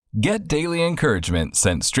Get daily encouragement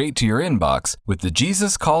sent straight to your inbox with the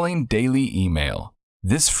Jesus Calling Daily email.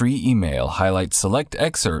 This free email highlights select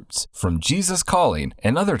excerpts from Jesus Calling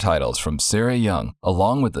and other titles from Sarah Young,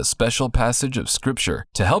 along with a special passage of Scripture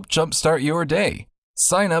to help jumpstart your day.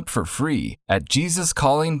 Sign up for free at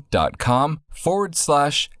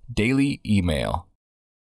jesuscalling.com/daily email.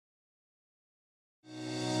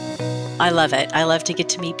 I love it. I love to get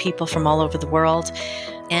to meet people from all over the world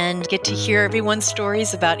and get to hear everyone's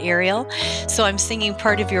stories about Ariel. So I'm singing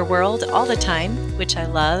Part of Your World all the time, which I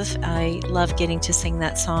love. I love getting to sing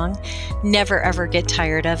that song. Never, ever get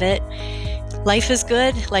tired of it. Life is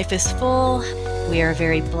good. Life is full. We are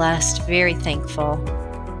very blessed, very thankful.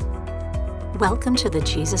 Welcome to the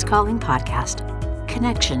Jesus Calling Podcast.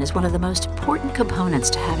 Connection is one of the most important components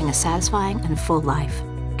to having a satisfying and full life.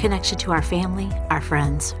 Connection to our family, our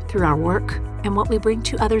friends, through our work, and what we bring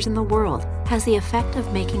to others in the world has the effect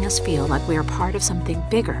of making us feel like we are part of something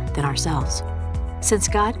bigger than ourselves. Since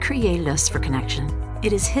God created us for connection,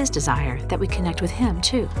 it is His desire that we connect with Him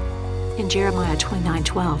too. In Jeremiah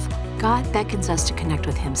 29:12, God beckons us to connect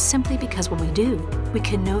with Him simply because when we do, we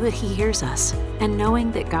can know that He hears us, and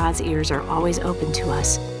knowing that God's ears are always open to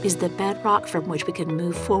us is the bedrock from which we can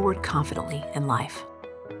move forward confidently in life.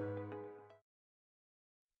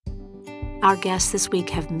 Our guests this week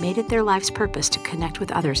have made it their life's purpose to connect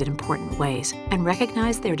with others in important ways and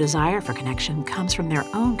recognize their desire for connection comes from their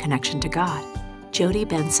own connection to God. Jodi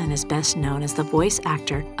Benson is best known as the voice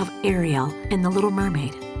actor of Ariel in The Little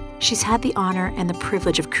Mermaid. She's had the honor and the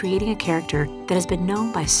privilege of creating a character that has been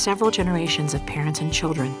known by several generations of parents and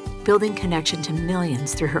children, building connection to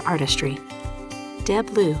millions through her artistry. Deb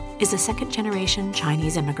Liu is a second-generation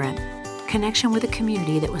Chinese immigrant. Connection with a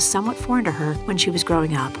community that was somewhat foreign to her when she was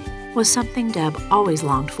growing up was something Deb always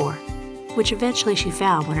longed for, which eventually she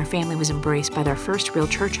found when her family was embraced by their first real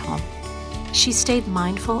church home. She stayed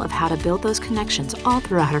mindful of how to build those connections all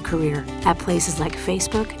throughout her career at places like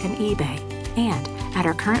Facebook and eBay, and at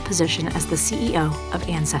her current position as the CEO of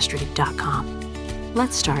Ancestry.com.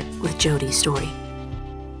 Let's start with Jodi's story.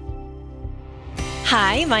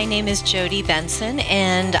 Hi, my name is Jodi Benson,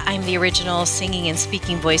 and I'm the original singing and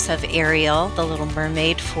speaking voice of Ariel, the Little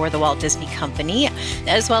Mermaid, for the Walt Disney Company,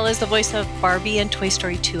 as well as the voice of Barbie in Toy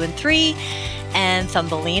Story 2 and 3, and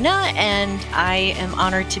Thumbelina, and I am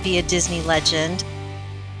honored to be a Disney legend.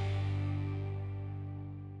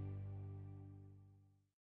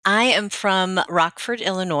 I am from Rockford,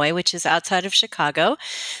 Illinois, which is outside of Chicago,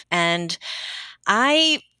 and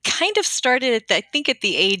I kind of started I think at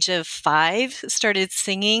the age of 5, started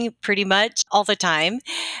singing pretty much all the time,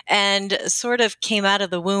 and sort of came out of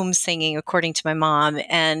the womb singing, according to my mom.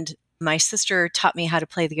 And my sister taught me how to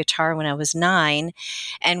play the guitar when I was 9,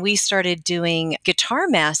 and we started doing guitar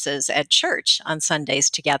masses at church on Sundays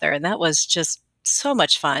together, and that was just so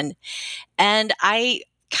much fun. And I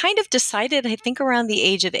kind of decided, I think around the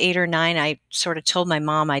age of 8 or 9, I sort of told my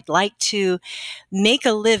mom I'd like to make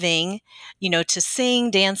a living, to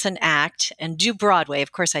sing, dance, and act and do Broadway.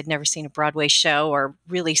 Of course, I'd never seen a Broadway show or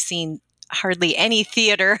really seen hardly any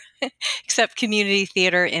theater except community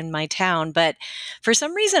theater in my town. But for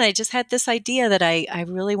some reason, I just had this idea that I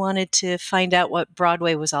really wanted to find out what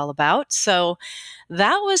Broadway was all about. So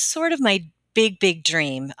that was sort of my big, big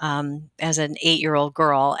dream as an 8-year-old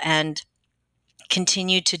girl. And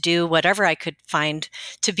continued to do whatever I could find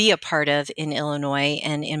to be a part of in Illinois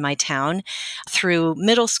and in my town. Through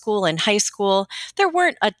middle school and high school, there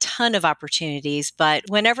weren't a ton of opportunities, but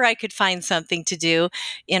whenever I could find something to do,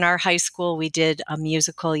 in our high school, we did a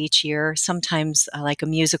musical each year, sometimes like a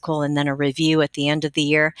musical and then a review at the end of the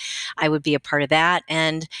year. I would be a part of that,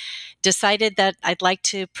 and decided that I'd like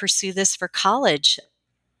to pursue this for college.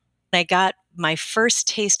 I got my first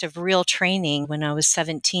taste of real training when I was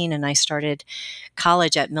 17, and I started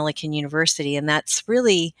college at Millikan University. And that's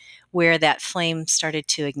really where that flame started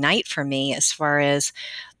to ignite for me as far as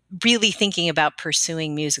really thinking about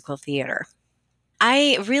pursuing musical theater.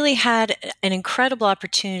 I really had an incredible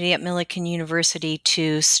opportunity at Millikan University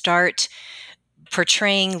to start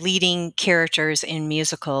portraying leading characters in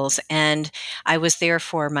musicals. And I was there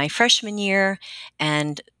for my freshman year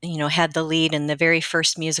and, had the lead in the very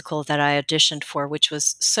first musical that I auditioned for, which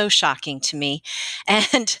was so shocking to me.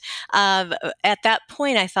 And at that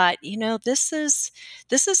point, I thought, this is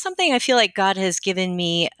something I feel like God has given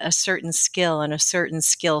me a certain skill and a certain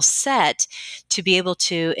skill set to be able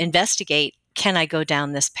to investigate can I go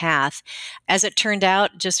down this path? As it turned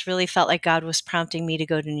out, just really felt like God was prompting me to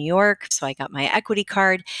go to New York. So I got my equity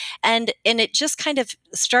card, and it just kind of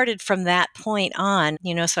started from that point on,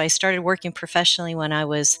 so I started working professionally when I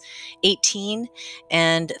was 18,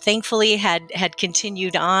 and thankfully had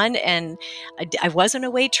continued on. And I wasn't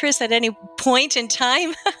a waitress at any point in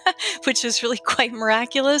time, which was really quite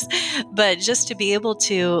miraculous. But just to be able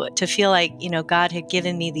to feel like, God had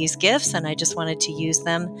given me these gifts, and I just wanted to use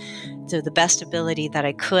them to the best ability that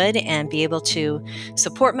I could and be able to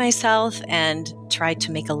support myself and try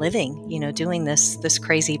to make a living, doing this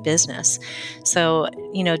crazy business. So,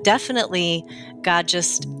 definitely God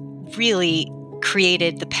just really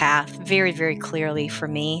created the path very, very clearly for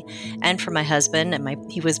me and for my husband.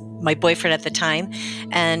 And he was my boyfriend at the time,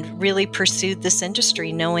 and really pursued this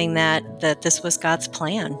industry knowing that this was God's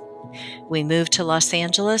plan. We moved to Los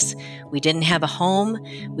Angeles. We didn't have a home.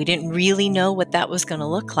 We didn't really know what that was going to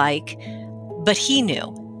look like, but he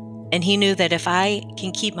knew. And he knew that if I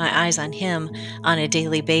can keep my eyes on him on a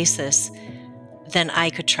daily basis, then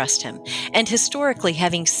I could trust him. And historically,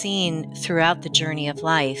 having seen throughout the journey of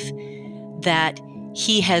life that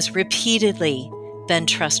he has repeatedly been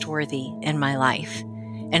trustworthy in my life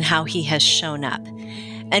and how he has shown up.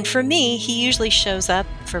 And for me, he usually shows up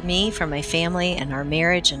for me, for my family and our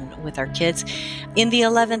marriage and with our kids in the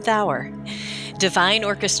 11th hour. Divine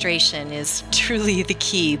orchestration is truly the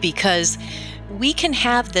key, because we can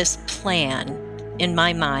have this plan in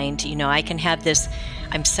my mind. I can have this,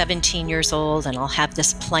 I'm 17 years old and I'll have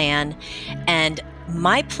this plan. And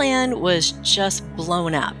my plan was just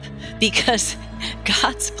blown up because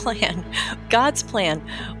God's plan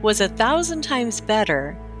was 1,000 times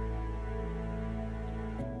better.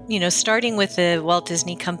 Starting with the Walt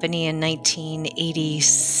Disney Company in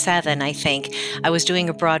 1987, I think, I was doing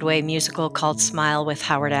a Broadway musical called Smile with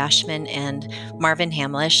Howard Ashman and Marvin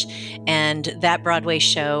Hamlish. And that Broadway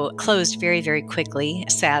show closed very, very quickly,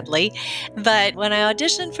 sadly. But when I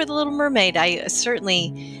auditioned for The Little Mermaid, I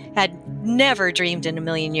certainly had never dreamed in a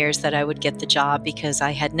million years that I would get the job, because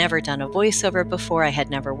I had never done a voiceover before. I had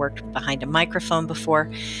never worked behind a microphone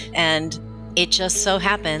before. And it just so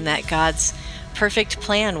happened that God's perfect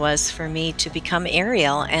plan was for me to become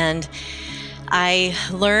Ariel. And I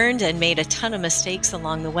learned and made a ton of mistakes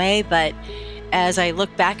along the way. But as I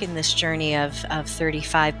look back in this journey of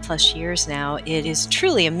 35 plus years now, it is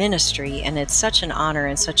truly a ministry. And it's such an honor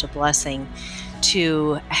and such a blessing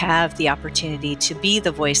to have the opportunity to be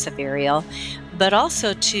the voice of Ariel, but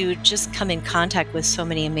also to just come in contact with so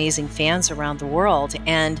many amazing fans around the world.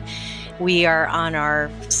 And we are on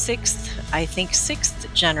our sixth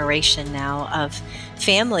generation now of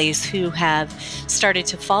families who have started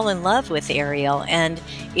to fall in love with Ariel. And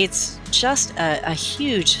it's just a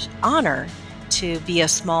huge honor to be a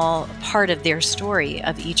small part of their story,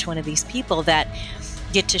 of each one of these people that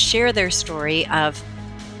get to share their story of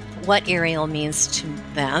what Ariel means to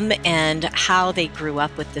them and how they grew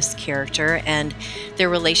up with this character and their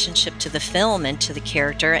relationship to the film and to the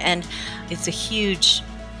character. And it's a huge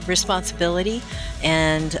responsibility,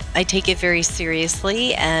 and I take it very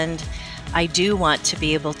seriously, and I do want to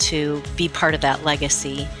be able to be part of that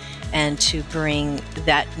legacy and to bring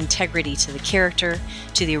that integrity to the character,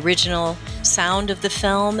 to the original sound of the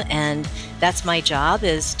film. And that's my job,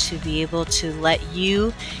 is to be able to let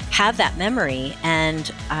you have that memory,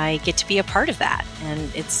 and I get to be a part of that. And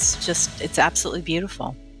it's absolutely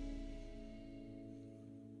beautiful.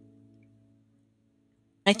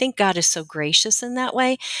 I think God is so gracious in that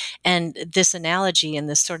way. And this analogy and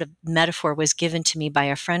this sort of metaphor was given to me by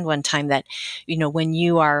a friend one time that, when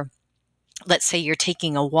you are, let's say you're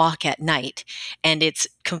taking a walk at night and it's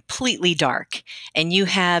completely dark and you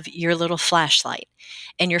have your little flashlight,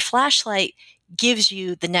 and your flashlight gives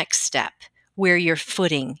you the next step where your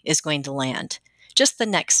footing is going to land. Just the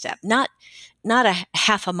next step, not a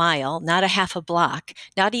half a mile, not a half a block,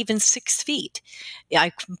 not even 6 feet.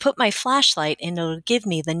 I can put my flashlight and it'll give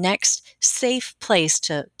me the next safe place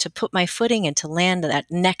to put my footing and to land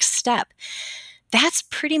that next step. That's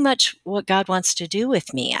pretty much what God wants to do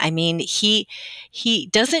with me. I mean, he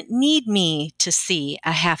doesn't need me to see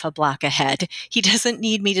a half a block ahead. He doesn't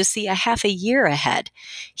need me to see a half a year ahead.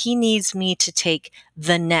 He needs me to take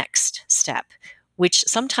the next step, which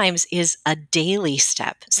sometimes is a daily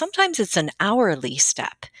step. Sometimes it's an hourly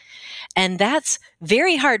step. And that's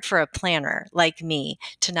very hard for a planner like me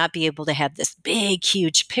to not be able to have this big,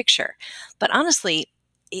 huge picture. But honestly,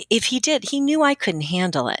 if he did, he knew I couldn't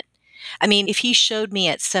handle it. I mean, if he showed me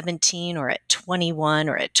at 17 or at 21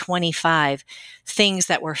 or at 25 things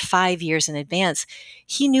that were 5 years in advance,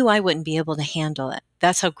 he knew I wouldn't be able to handle it.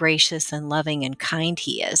 That's how gracious and loving and kind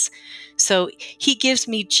he is. So he gives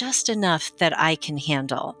me just enough that I can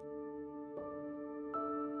handle.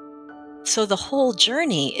 So the whole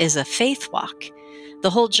journey is a faith walk. The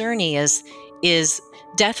whole journey is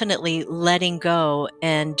definitely letting go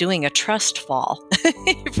and doing a trust fall.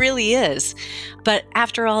 It really is. But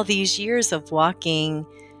after all these years of walking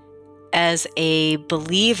as a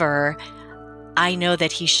believer, I know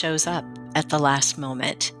that he shows up at the last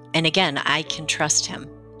moment. And again, I can trust him.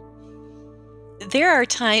 There are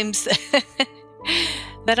times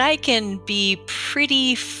that I can be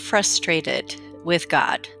pretty frustrated with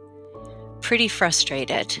God, pretty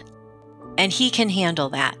frustrated, and he can handle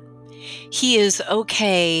that. He is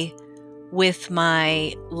okay with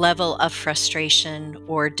my level of frustration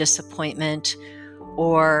or disappointment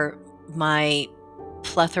or my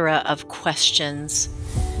plethora of questions,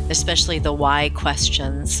 especially the why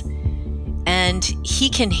questions. And he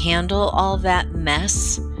can handle all that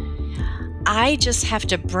mess. I just have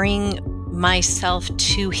to bring myself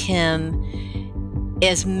to him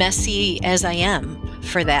as messy as I am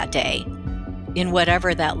for that day, in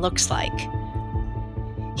whatever that looks like.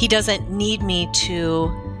 He doesn't need me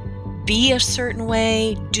to be a certain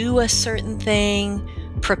way, do a certain thing,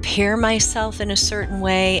 prepare myself in a certain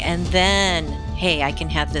way, and then, hey, I can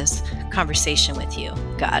have this conversation with you,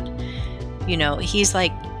 God. He's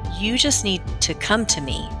like, you just need to come to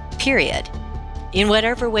me, period, in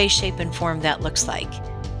whatever way, shape, and form that looks like.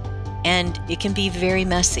 And it can be very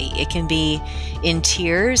messy. It can be in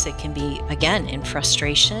tears. It can be, again, in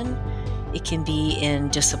frustration. It can be in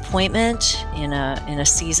disappointment, in a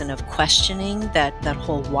season of questioning, that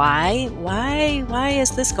whole why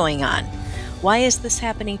is this going on? Why is this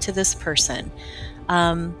happening to this person?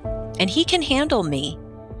 And he can handle me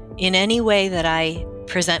in any way that I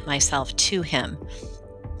present myself to him.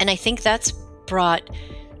 And I think that's brought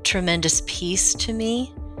tremendous peace to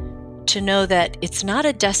me, to know that it's not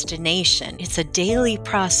a destination, it's a daily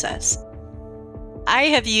process. I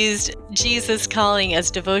have used Jesus Calling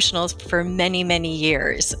as devotionals for many, many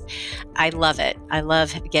years. I love it. I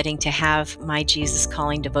love getting to have my Jesus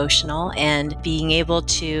Calling devotional and being able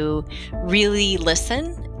to really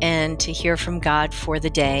listen and to hear from God for the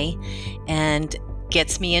day, and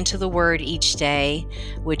gets me into the Word each day,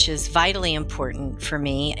 which is vitally important for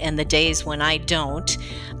me. And the days when I don't,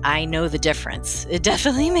 I know the difference. It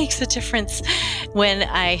definitely makes a difference when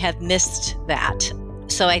I have missed that.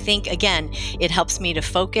 So I think, again, it helps me to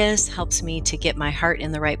focus, helps me to get my heart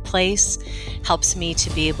in the right place, helps me to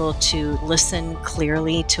be able to listen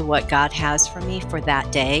clearly to what God has for me for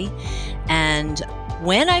that day. And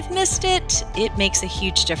when I've missed it, it makes a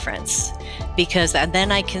huge difference, because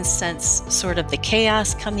then I can sense sort of the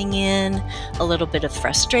chaos coming in, a little bit of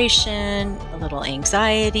frustration, a little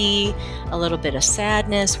anxiety, a little bit of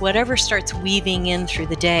sadness, whatever starts weaving in through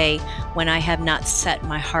the day when I have not set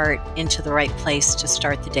my heart into the right place to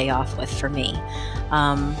start the day off with for me.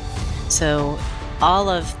 So all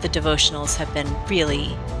of the devotionals have been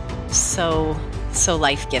really so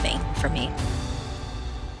life-giving for me.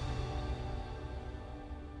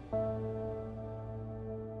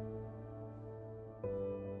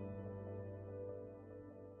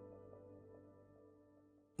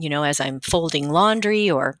 As I'm folding laundry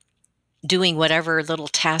or doing whatever little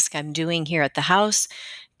task I'm doing here at the house,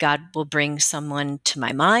 God will bring someone to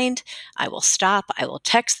my mind. I will stop. I will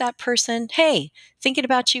text that person, hey, thinking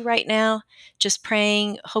about you right now, just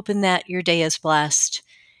praying, hoping that your day is blessed.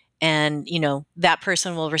 And, that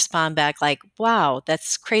person will respond back like, wow,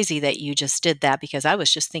 that's crazy that you just did that, because I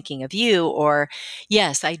was just thinking of you. Or,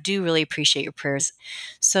 yes, I do really appreciate your prayers.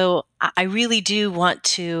 So I really do want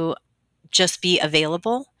to just be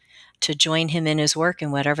available to join him in his work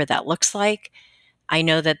and whatever that looks like. I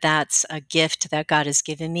know that that's a gift that God has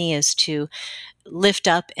given me, is to lift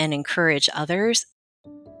up and encourage others.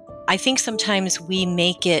 I think sometimes we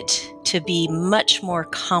make it to be much more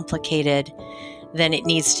complicated than it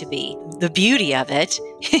needs to be. The beauty of it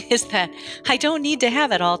is that I don't need to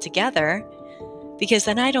have it all together, because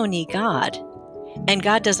then I don't need God. And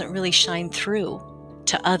God doesn't really shine through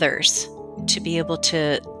to others to be able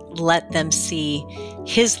to let them see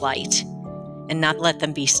his light and not let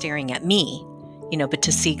them be staring at me, but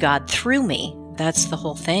to see God through me. That's the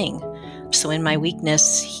whole thing. So in my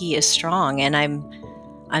weakness, he is strong. And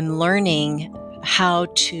I'm learning how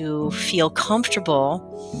to feel comfortable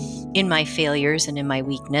in my failures and in my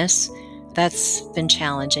weakness. That's been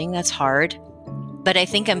challenging. That's hard. But I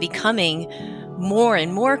think I'm becoming more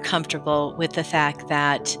and more comfortable with the fact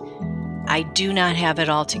that I do not have it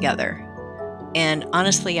all together. And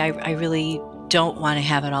honestly, I really don't want to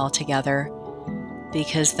have it all together,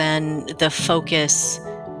 because then the focus,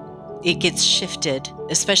 it gets shifted,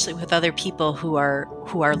 especially with other people who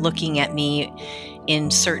are looking at me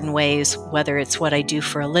in certain ways, whether it's what I do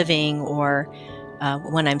for a living or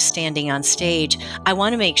when I'm standing on stage. I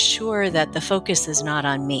want to make sure that the focus is not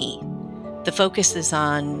on me. The focus is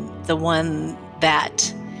on the one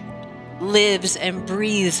that lives and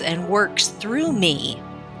breathes and works through me.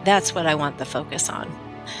 That's what I want the focus on.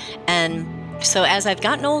 And so as I've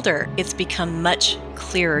gotten older, it's become much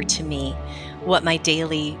clearer to me what my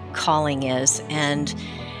daily calling is. And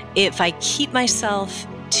if I keep myself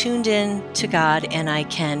tuned in to God and I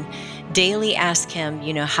can daily ask Him,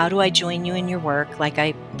 how do I join you in your work? Like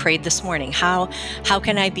I prayed this morning, how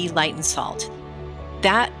can I be light and salt?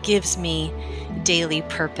 That gives me daily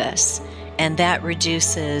purpose, and that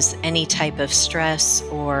reduces any type of stress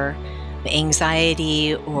or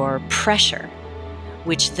anxiety or pressure,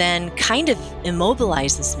 which then kind of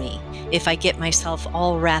immobilizes me. If I get myself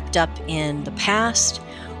all wrapped up in the past,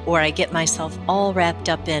 or I get myself all wrapped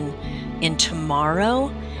up in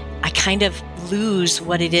tomorrow, I kind of lose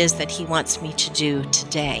what it is that He wants me to do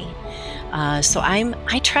today. So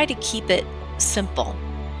I try to keep it simple.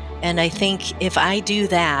 And I think if I do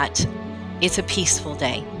that, it's a peaceful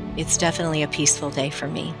day. It's definitely a peaceful day for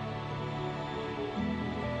me.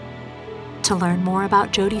 To learn more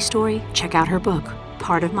about Jody's story, check out her book,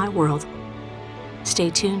 Part of My World.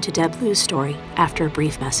 Stay tuned to Deb Blue's story after a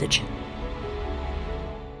brief message.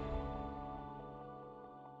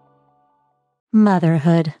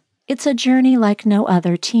 Motherhood. It's a journey like no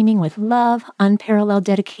other, teeming with love, unparalleled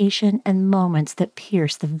dedication, and moments that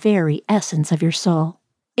pierce the very essence of your soul.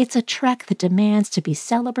 It's a trek that demands to be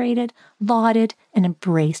celebrated, lauded, and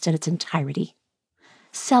embraced in its entirety.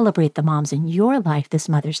 Celebrate the moms in your life this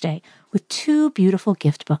Mother's Day with 2 beautiful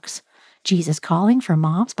gift books, Jesus Calling for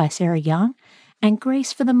Moms by Sarah Young and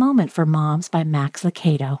Grace for the Moment for Moms by Max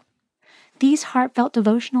Lucado. These heartfelt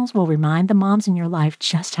devotionals will remind the moms in your life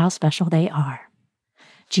just how special they are.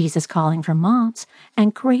 Jesus Calling for Moms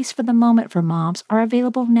and Grace for the Moment for Moms are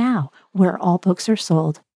available now where all books are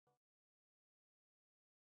sold.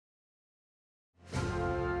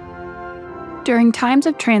 During times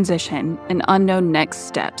of transition and unknown next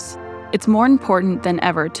steps, it's more important than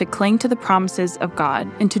ever to cling to the promises of God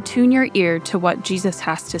and to tune your ear to what Jesus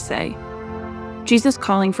has to say. Jesus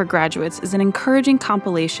Calling for Graduates is an encouraging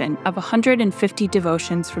compilation of 150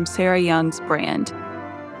 devotions from Sarah Young's brand.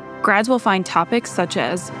 Grads will find topics such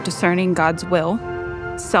as discerning God's will,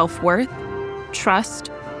 self-worth,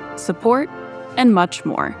 trust, support, and much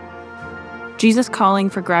more. Jesus Calling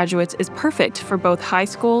for Graduates is perfect for both high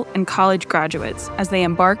school and college graduates as they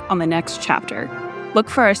embark on the next chapter.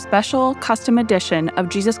 Look for a special custom edition of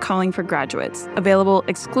Jesus Calling for Graduates, available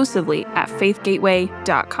exclusively at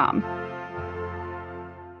faithgateway.com.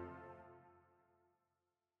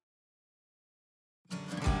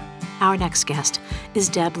 Our next guest is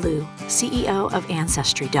Deb Blue, CEO of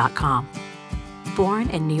Ancestry.com. Born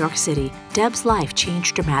in New York City, Deb's life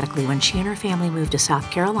changed dramatically when she and her family moved to South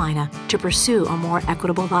Carolina to pursue a more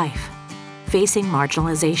equitable life. Facing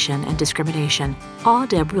marginalization and discrimination, all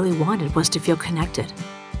Deb really wanted was to feel connected.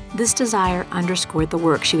 This desire underscored the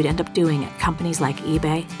work she would end up doing at companies like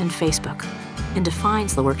eBay and Facebook, and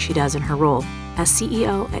defines the work she does in her role as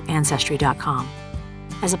CEO at Ancestry.com.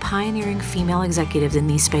 As a pioneering female executive in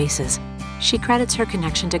these spaces, she credits her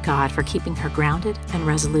connection to God for keeping her grounded and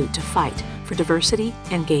resolute to fight for diversity,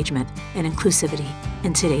 engagement, and inclusivity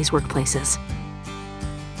in today's workplaces.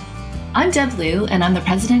 I'm Deb Blue, and I'm the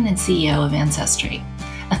president and CEO of Ancestry,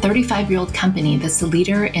 a 35-year-old company that's the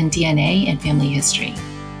leader in DNA and family history.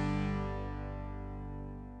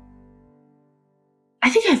 I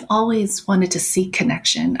think I've always wanted to seek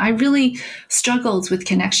connection. I really struggled with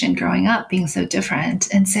connection growing up, being so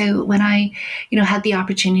different. And so when I, had the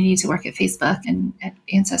opportunity to work at Facebook and at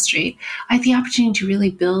Ancestry, I had the opportunity to really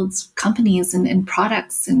build companies and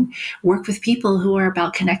products and work with people who are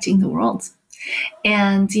about connecting the world.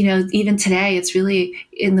 And, even today, it's really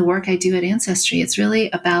in the work I do at Ancestry, it's really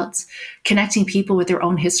about connecting people with their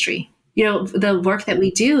own history. The work that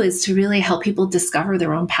we do is to really help people discover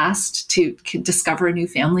their own past, to discover new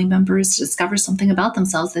family members, to discover something about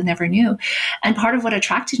themselves they never knew. And part of what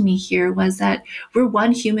attracted me here was that we're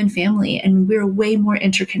one human family and we're way more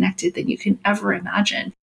interconnected than you can ever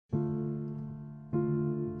imagine.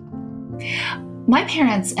 My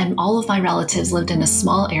parents and all of my relatives lived in a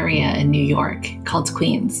small area in New York called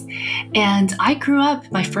Queens. And I grew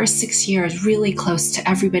up my first 6 years really close to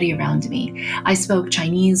everybody around me. I spoke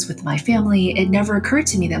Chinese with my family. It never occurred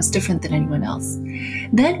to me that I was different than anyone else.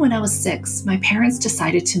 Then when I was 6, my parents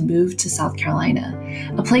decided to move to South Carolina,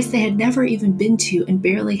 a place they had never even been to and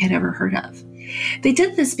barely had ever heard of. They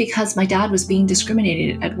did this because my dad was being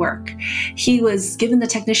discriminated at work. He was given the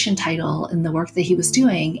technician title in the work that he was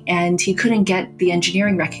doing, and he couldn't get the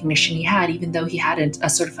engineering recognition he had, even though he had a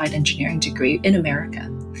certified engineering degree in America.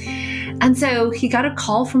 And so he got a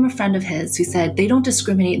call from a friend of his who said, "They don't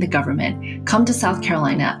discriminate in the government. Come to South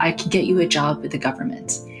Carolina. I can get you a job with the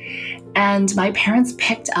government." And my parents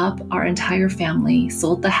picked up our entire family,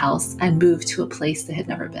 sold the house, and moved to a place they had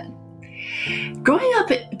never been. Growing up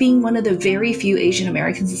being one of the very few Asian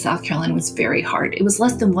Americans in South Carolina was very hard. It was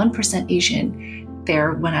less than 1% Asian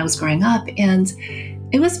there when I was growing up, and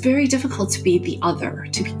it was very difficult to be the other,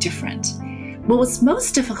 to be different. What was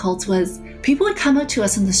most difficult was people would come up to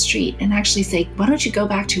us in the street and actually say, "Why don't you go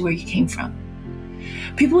back to where you came from?"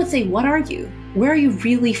 People would say, "What are you? Where are you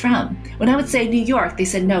really from?" When I would say New York, they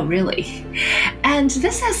said, "No, really." And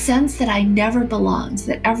this has sense that I never belonged,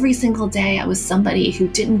 that every single day I was somebody who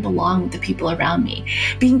didn't belong with the people around me.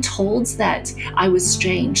 Being told that I was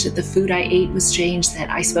strange, that the food I ate was strange, that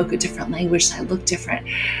I spoke a different language, that I looked different.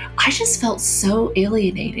 I just felt so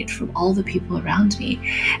alienated from all the people around me.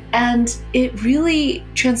 And it really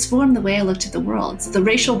transformed the way I looked at the world. The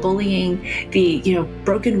racial bullying, the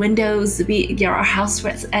broken windows, our house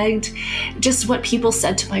was egged, just what people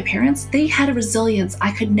said to my parents, they had a resilience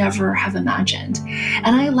I could never have imagined.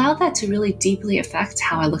 And I allowed that to really deeply affect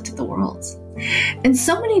how I looked at the world. In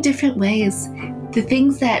so many different ways, the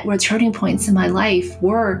things that were turning points in my life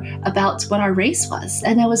were about what our race was.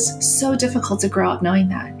 And it was so difficult to grow up knowing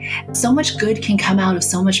that. So much good can come out of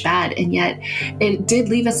so much bad, and yet it did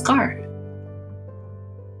leave a scar.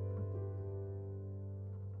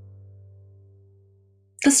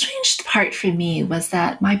 The strange part for me was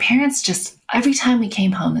that my parents just, every time we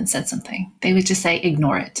came home and said something, they would just say,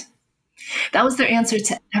 "Ignore it." That was their answer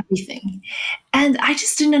to everything. And I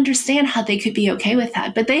just didn't understand how they could be okay with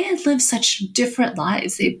that. But they had lived such different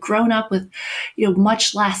lives. They'd grown up with,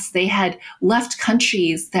 much less. They had left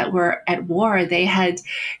countries that were at war. They had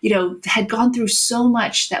gone through so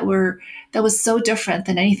much that was so different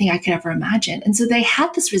than anything I could ever imagine. And so they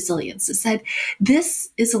had this resilience that said, this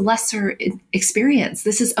is a lesser experience.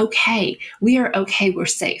 This is okay. We are okay. We're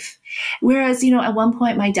safe. Whereas, at one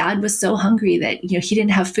point, my dad was so hungry that, he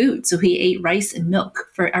didn't have food. So he ate rice and milk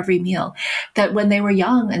for every meal. That when they were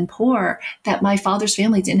young and poor, that my father's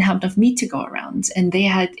family didn't have enough meat to go around, and they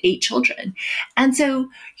had 8 children. And so,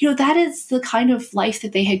 that is the kind of life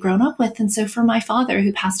that they had grown up with. And so for my father,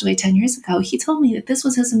 who passed away 10 years ago, he told me that this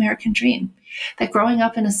was his American dream. That growing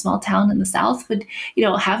up in a small town in the South would,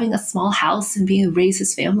 having a small house and being able to raise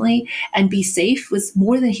his family and be safe was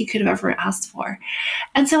more than he could have ever asked for.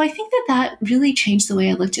 And so I think that really changed the way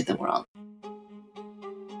I looked at the world.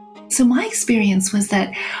 So my experience was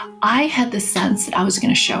that I had the sense that I was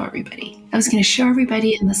going to show everybody. I was going to show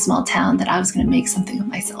everybody in the small town that I was going to make something of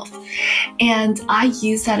myself. And I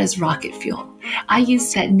used that as rocket fuel. I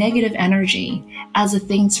used that negative energy as a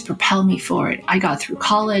thing to propel me forward. I got through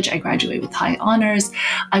college. I graduated with high honors.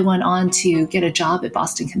 I went on to get a job at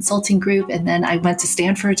Boston Consulting Group, and then I went to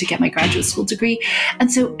Stanford to get my graduate school degree.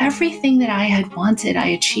 And so everything that I had wanted, I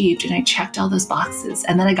achieved, and I checked all those boxes.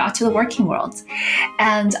 And then I got to the working world,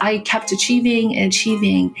 and I kept achieving and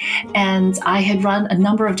achieving. And I had run a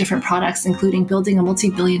number of different products, including building a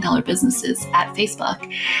multi-billion-dollar businesses at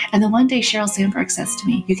Facebook. And then one day, Sheryl Sandberg says to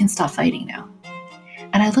me, "You can stop fighting now."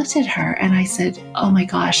 And I looked at her and I said, "Oh my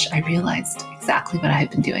gosh," I realized exactly what I had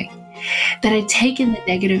been doing. That I'd taken the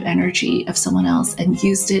negative energy of someone else and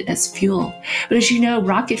used it as fuel. But as you know,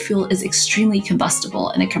 rocket fuel is extremely combustible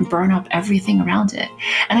and it can burn up everything around it.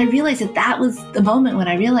 And I realized that was the moment when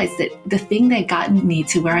I realized that the thing that got me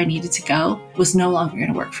to where I needed to go was no longer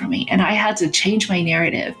going to work for me. And I had to change my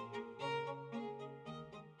narrative.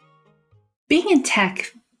 Being in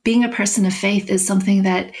tech, being a person of faith is something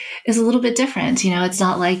that is a little bit different. It's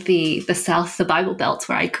not like the South, the Bible Belt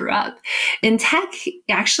where I grew up. In tech,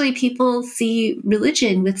 actually, people see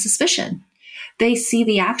religion with suspicion. They see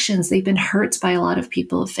the actions. They've been hurt by a lot of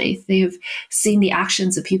people of faith. They've seen the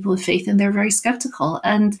actions of people of faith, and they're very skeptical.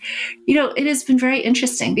 And, it has been very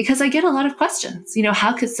interesting because I get a lot of questions.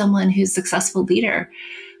 How could someone who's a successful leader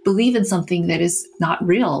believe in something that is not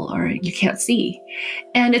real or you can't see.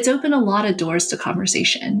 And it's opened a lot of doors to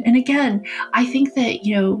conversation. And again, I think that,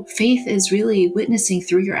 faith is really witnessing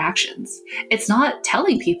through your actions. It's not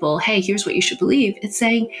telling people, hey, here's what you should believe. It's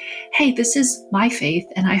saying, hey, this is my faith,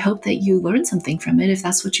 and I hope that you learn something from it if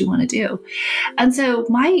that's what you want to do. And so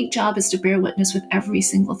my job is to bear witness with every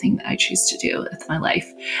single thing that I choose to do with my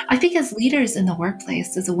life. I think as leaders in the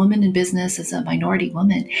workplace, as a woman in business, as a minority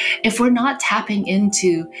woman, if we're not tapping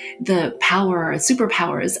into the power,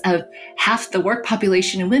 superpowers of half the work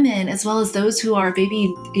population and women, as well as those who are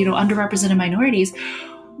maybe, underrepresented minorities,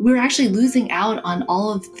 we're actually losing out on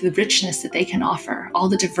all of the richness that they can offer, all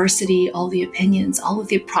the diversity, all the opinions, all of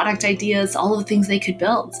the product ideas, all of the things they could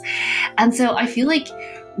build. And so I feel like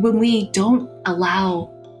when we don't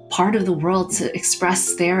allow part of the world to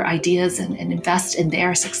express their ideas and invest in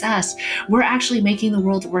their success, we're actually making the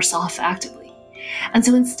world worse off actively. And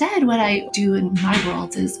so instead, what I do in my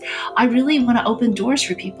world is I really want to open doors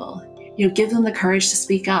for people. Give them the courage to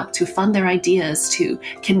speak up, to fund their ideas, to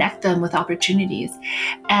connect them with opportunities.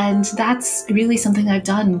 And that's really something I've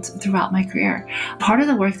done throughout my career. Part of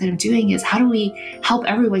the work that I'm doing is how do we help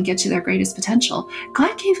everyone get to their greatest potential?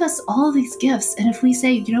 God gave us all these gifts. And if we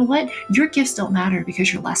say, you know what, your gifts don't matter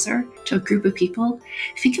because you're lesser to a group of people,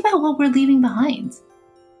 think about what we're leaving behind.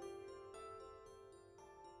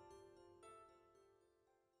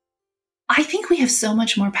 I think we have so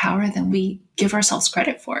much more power than we give ourselves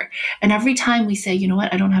credit for. And every time we say, you know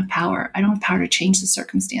what, I don't have power to change the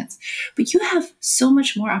circumstance. But you have so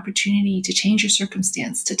much more opportunity to change your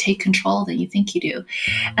circumstance, to take control than you think you do.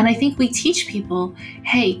 And I think we teach people,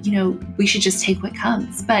 hey, we should just take what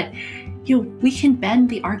comes. But we can bend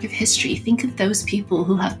the arc of history. Think of those people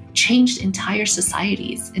who have changed entire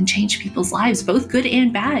societies and changed people's lives, both good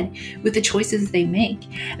and bad, with the choices they make.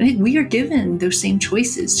 I think we are given those same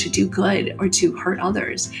choices to do good or to hurt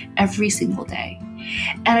others every single day.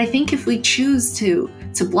 And I think if we choose to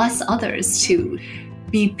bless others, to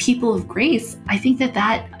be people of grace, I think that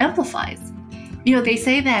amplifies. They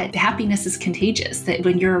say that happiness is contagious, that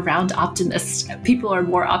when you're around optimists, people are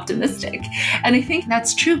more optimistic. And I think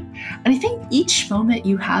that's true. And I think each moment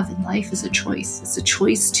you have in life is a choice. It's a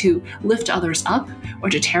choice to lift others up or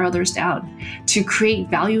to tear others down, to create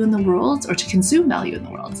value in the world or to consume value in the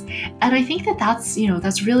world. And I think that's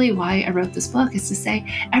really why I wrote this book, is to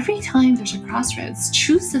say, every time there's a crossroads,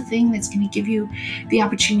 choose the thing that's going to give you the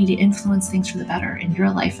opportunity to influence things for the better in your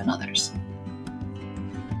life and others.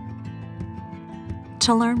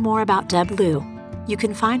 To learn more about Deb Liu, you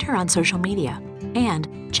can find her on social media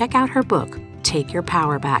and check out her book, Take Your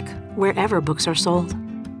Power Back, wherever books are sold.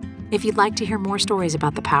 If you'd like to hear more stories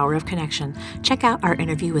about the power of connection, check out our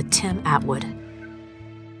interview with Tim Atwood.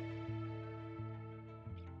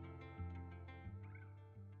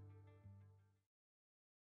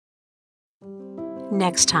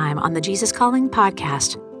 Next time on the Jesus Calling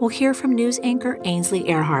podcast, we'll hear from news anchor Ainsley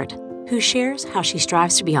Earhart, who shares how she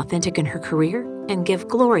strives to be authentic in her career and give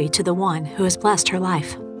glory to the one who has blessed her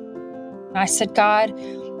life. I said, God,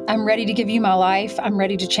 I'm ready to give you my life. I'm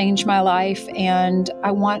ready to change my life, and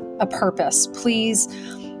I want a purpose. Please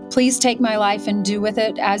take my life and do with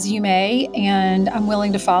it as you may, and I'm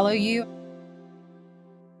willing to follow you.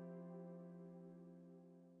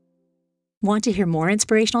 Want to hear more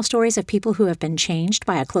inspirational stories of people who have been changed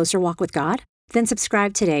by a closer walk with God? Then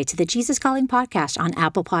subscribe today to the Jesus Calling podcast on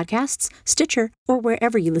Apple Podcasts, Stitcher, or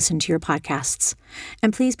wherever you listen to your podcasts.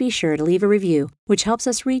 And please be sure to leave a review, which helps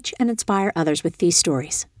us reach and inspire others with these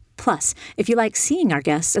stories. Plus, if you like seeing our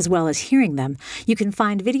guests as well as hearing them, you can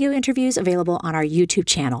find video interviews available on our YouTube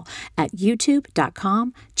channel at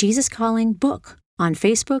youtube.com/JesusCallingBook, on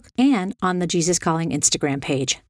Facebook, and on the Jesus Calling Instagram page.